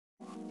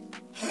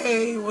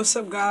Hey, what's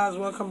up guys?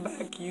 Welcome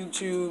back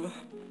YouTube.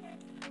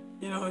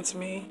 You know it's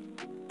me.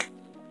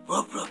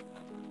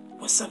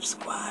 What's up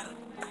squad?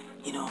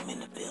 You know I'm in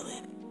the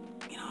building.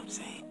 You know what I'm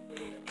saying?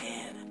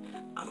 And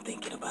I'm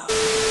thinking about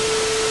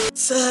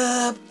what's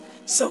up?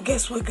 So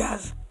guess what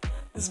guys?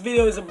 This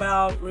video is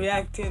about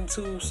reacting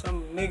to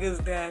some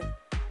niggas that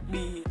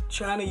be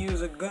trying to use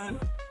a gun.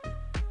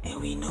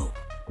 And we know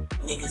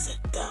niggas are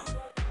dumb.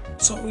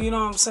 So you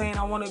know what I'm saying?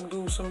 I want to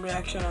do some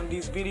reaction on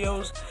these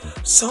videos.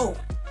 So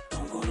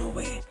don't go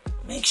nowhere.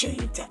 Make sure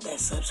you tap that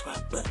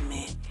subscribe button,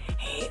 man. And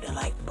hit the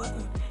like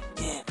button.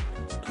 And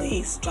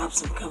please drop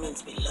some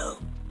comments below.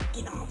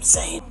 You know what I'm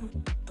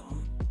saying?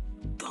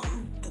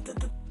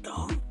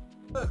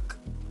 Look,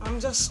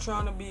 I'm just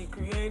trying to be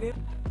creative.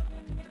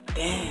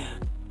 Damn.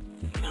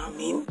 You know what I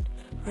mean?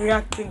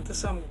 Reacting to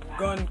some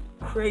gun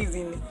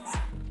craziness.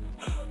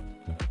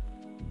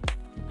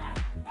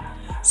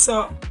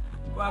 So,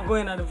 while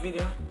going on the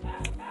video,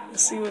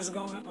 let's see what's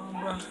going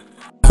on, bro.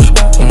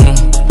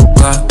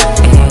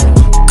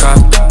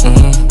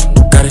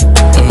 Got it,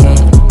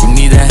 you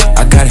need that, I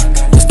got it,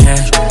 it's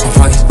cash, my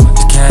pockets,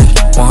 it's cash,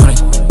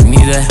 100, you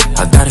need that, I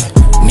got it,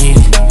 need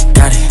it,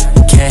 got it,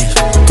 cash,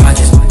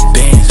 pockets,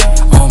 bands,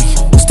 on me,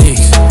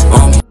 sticks,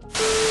 on me.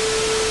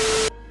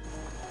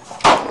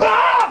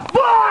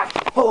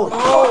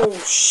 Oh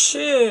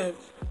shit,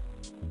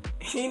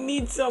 he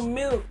needs some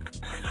milk.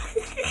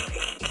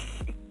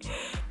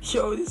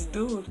 Yo, this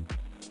dude,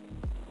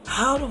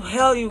 how the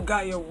hell you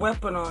got your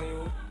weapon on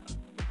you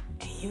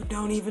and you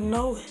don't even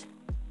know it?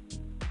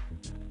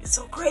 It's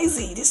so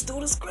crazy. This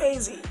dude is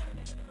crazy.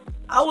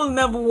 I will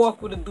never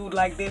walk with a dude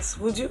like this,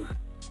 would you?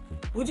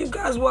 Would you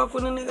guys walk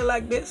with a nigga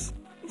like this?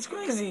 He's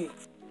crazy.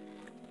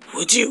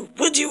 Would you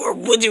or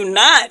would you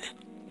not?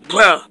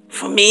 Bruh,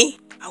 for me,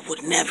 I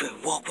would never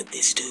walk with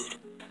this dude.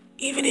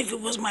 Even if it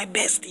was my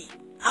bestie,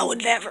 I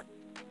would never.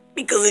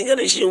 Because he's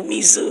gonna shoot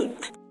me soon.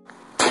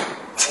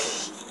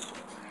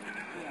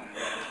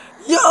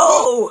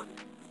 Yo!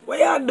 What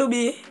y'all do,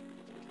 B?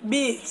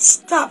 B,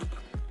 stop.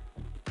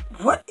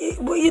 What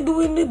you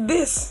doing with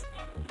this?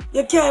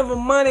 You can't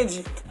even manage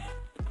it.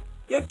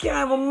 You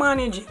can't even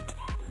manage it.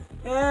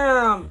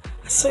 Damn.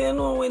 So you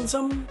know when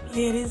some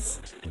ladies,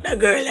 the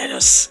girl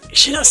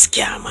she just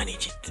can't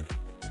manage it.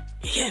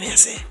 You hear me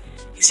say?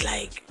 It's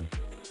like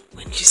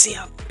when she see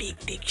a big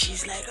dick,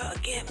 she's like, oh, I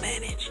can't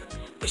manage.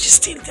 But she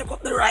still take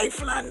up the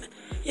rifle and,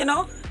 you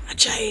know, I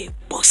try to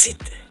bust it.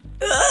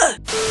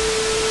 Dad.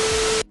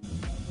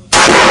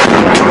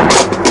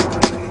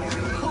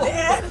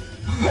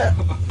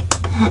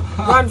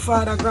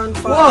 Grandfather.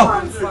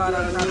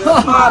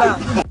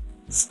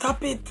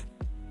 Stop it.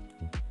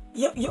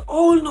 You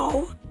all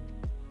know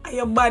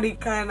your body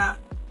kinda.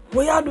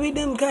 What you do with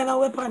them kind of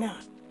weapon?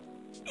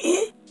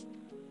 Eh?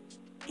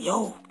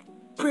 Yo,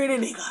 pretty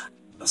nigga.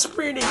 That's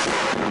pretty.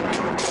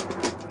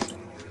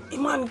 The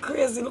man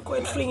crazy. Look how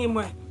it fling him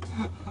away.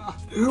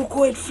 Look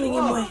how it fling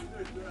him away.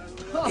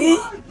 Eh?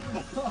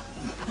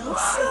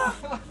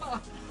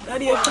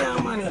 Daddy, you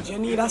can't manage. You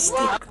need a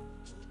stick.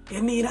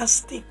 You need a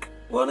stick.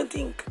 What do you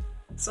think?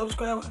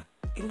 Subscriber.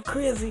 I'm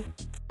crazy.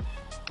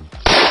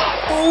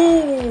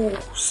 Oh,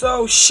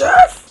 so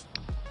chef?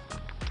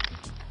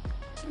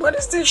 What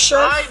is this, chef?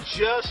 I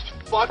just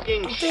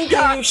fucking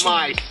shot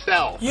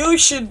myself. You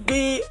should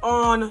be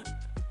on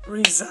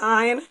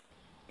resign.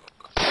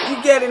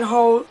 You getting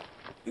hold.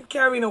 You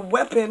carrying a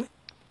weapon,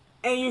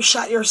 and you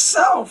shot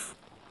yourself.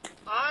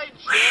 I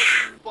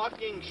just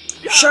fucking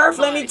shot Sheriff,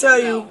 let me tell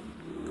myself.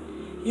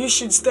 you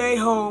should stay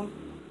home.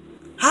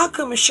 How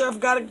come a sheriff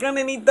got a gun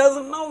and he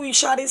doesn't know he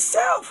shot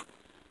himself?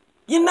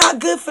 You're not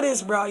good for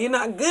this, bro. You're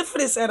not good for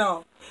this at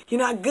all. You're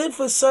not good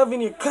for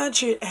serving your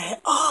country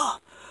at all.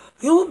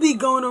 You'll be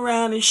going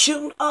around and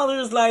shooting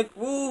others like,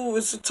 ooh,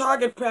 it's a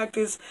target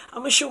practice. I'm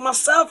gonna shoot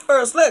myself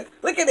first.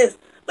 Look at this.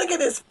 Look at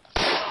this.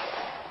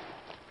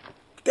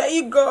 There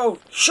you go,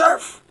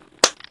 Sheriff.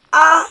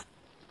 I'm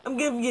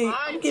giving you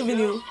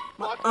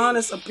my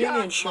honest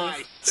opinion,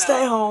 Sheriff.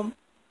 Stay home.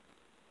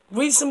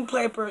 Read some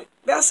paper.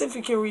 That's if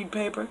you can read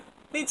paper.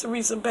 Need to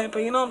read some paper.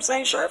 You know what I'm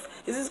saying, Sheriff?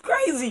 This is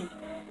crazy.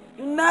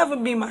 You'll never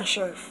be my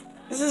sheriff.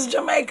 This is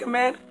Jamaica,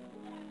 man.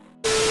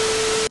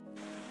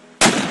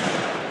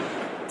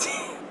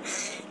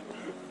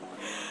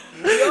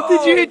 Yo.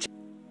 Did you?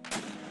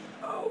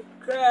 Oh,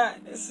 God.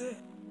 That's it.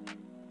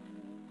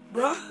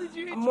 Bruh,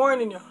 I'm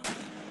warning y'all.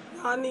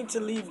 Y'all need to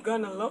leave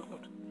gun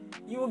alone.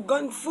 You a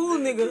gun fool,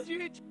 nigga.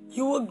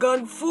 You a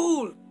gun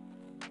fool.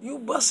 You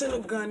busting a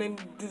gun and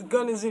the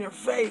gun is in your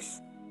face.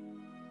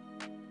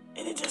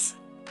 And it just...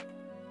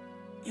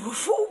 You a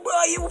fool,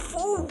 bro. You a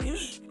fool.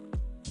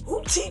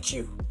 Who teach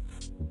you?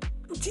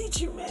 Who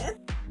teach you, man?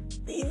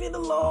 Leave it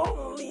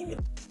alone. Leave it.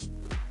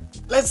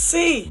 Let's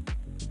see.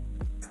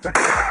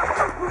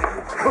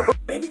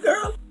 Baby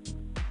girl.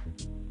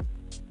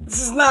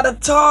 This is not a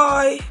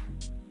toy.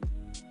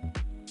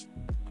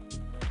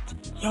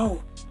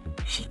 Yo,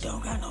 she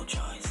don't got no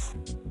choice.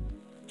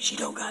 She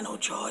don't got no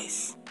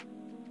choice.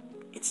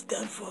 It's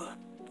done for her.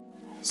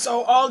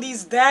 So all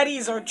these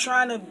daddies are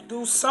trying to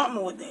do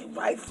something with their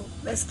rifle.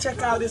 Let's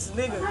check out this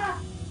nigga.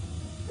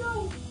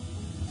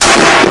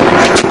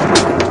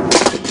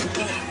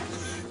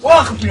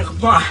 Welcome to the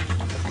bar.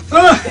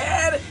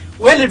 Dad,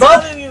 Wendy, I'm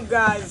Bob. telling you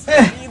guys,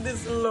 leave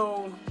this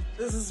alone.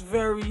 This is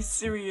very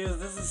serious.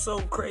 This is so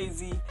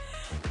crazy.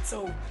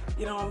 So,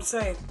 you know what I'm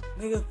saying?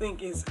 Nigga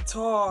think it's a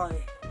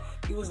toy.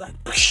 He was like,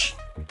 psh.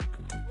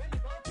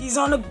 He's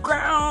on the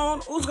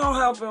ground. Who's gonna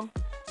help him?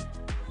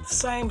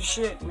 Same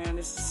shit, man.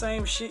 It's the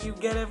same shit you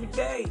get every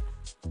day.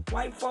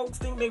 White folks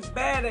think they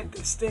bad at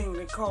this thing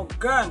they call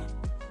gun.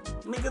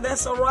 Nigga,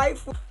 that's a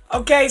rifle.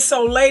 Okay,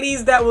 so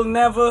ladies that will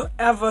never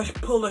ever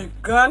pull a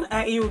gun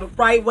at you the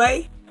right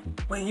way,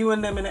 when you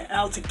and them in an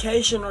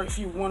altercation, or if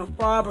you want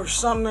to rob or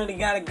something and they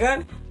got a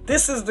gun,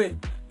 this is the,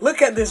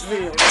 look at this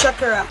video. Check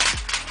her out.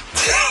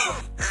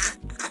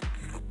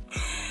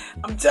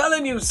 I'm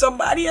telling you,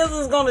 somebody else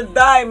is gonna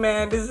die,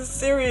 man. This is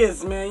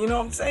serious, man. You know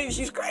what I'm saying?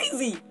 She's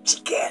crazy.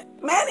 She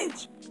can't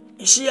manage.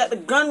 And she at the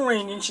gun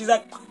range and she's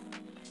like,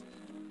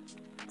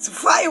 some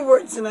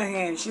fireworks in her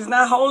hand. She's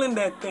not holding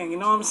that thing. You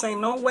know what I'm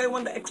saying? No way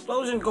when the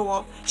explosion go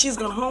off, she's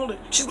gonna hold it.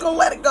 She's gonna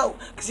let it go.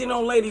 Cause you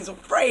know, ladies are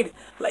afraid.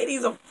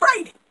 Ladies are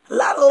afraid. A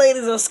lot of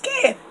ladies are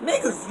scared.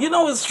 Niggas, you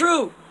know it's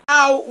true.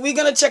 Now, we're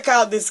gonna check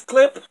out this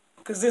clip.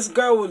 Cause this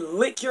girl would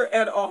lick your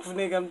head off,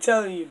 nigga. I'm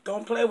telling you.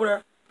 Don't play with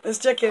her. Let's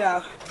check it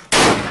out.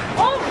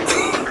 Oh!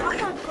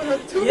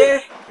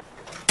 Yeah.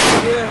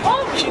 Yeah.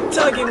 Oh. She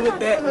tugging with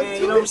that,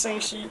 man. You know what I'm saying?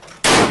 She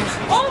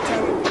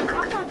tugging.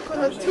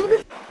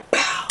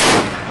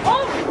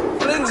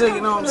 Flings her,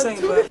 you know what I'm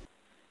saying? But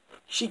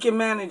she can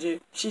manage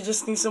it. She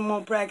just needs some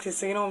more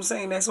practice. You know what I'm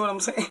saying? That's what I'm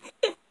saying.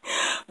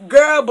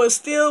 Girl, but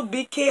still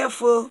be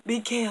careful. Be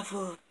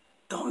careful.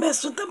 Don't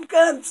mess with them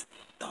guns.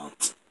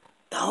 Don't.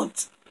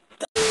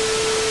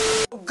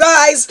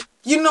 Guys,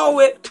 you know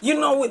it.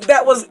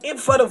 That was it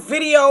for the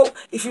video.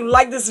 If you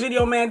like this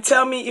video, man,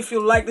 tell me if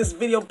you like this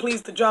video.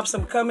 Please to drop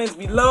some comments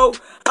below.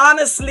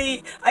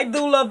 Honestly, I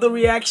do love the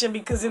reaction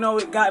because, you know,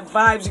 it got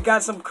vibes. You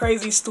got some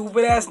crazy,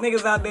 stupid ass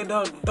niggas out there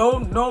that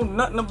don't know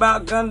nothing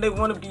about gun. They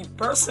want to be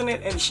bursting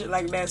it and shit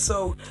like that.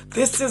 So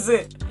this is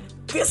it.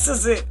 This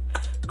is it.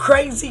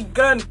 Crazy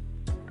gun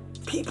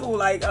people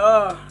like,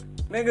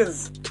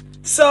 niggas.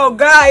 So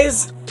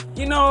guys,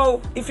 you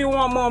know, if you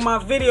want more of my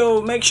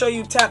video, make sure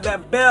you tap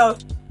that bell.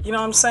 You know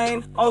what I'm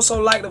saying?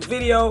 Also like the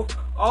video.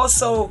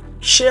 Also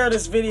share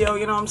this video.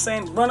 You know what I'm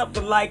saying? Run up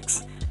the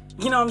likes.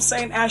 You know what I'm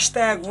saying?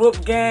 Hashtag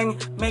Roop Gang.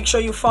 Make sure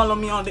you follow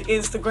me on the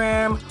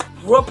Instagram,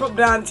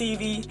 Roopdown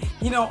TV.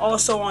 You know,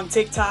 also on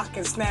TikTok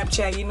and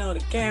Snapchat. You know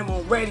the game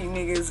already,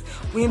 niggas.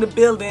 We in the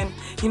building.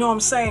 You know what I'm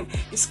saying?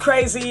 It's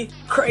crazy,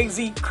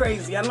 crazy,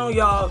 crazy. I know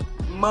y'all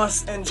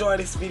must enjoy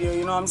this video.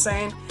 You know what I'm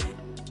saying?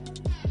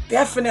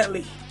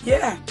 Definitely.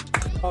 Yeah.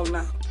 Oh,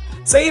 no.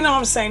 So, you know what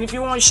I'm saying? If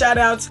you want shout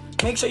outs,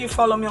 make sure you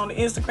follow me on the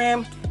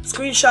Instagram.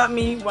 Screenshot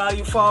me while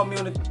you follow me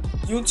on the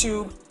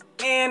YouTube.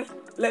 And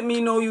let me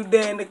know you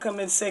there in the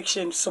comment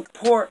section.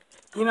 Support.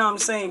 You know what I'm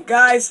saying?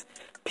 Guys,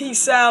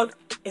 peace out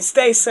and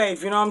stay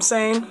safe. You know what I'm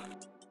saying?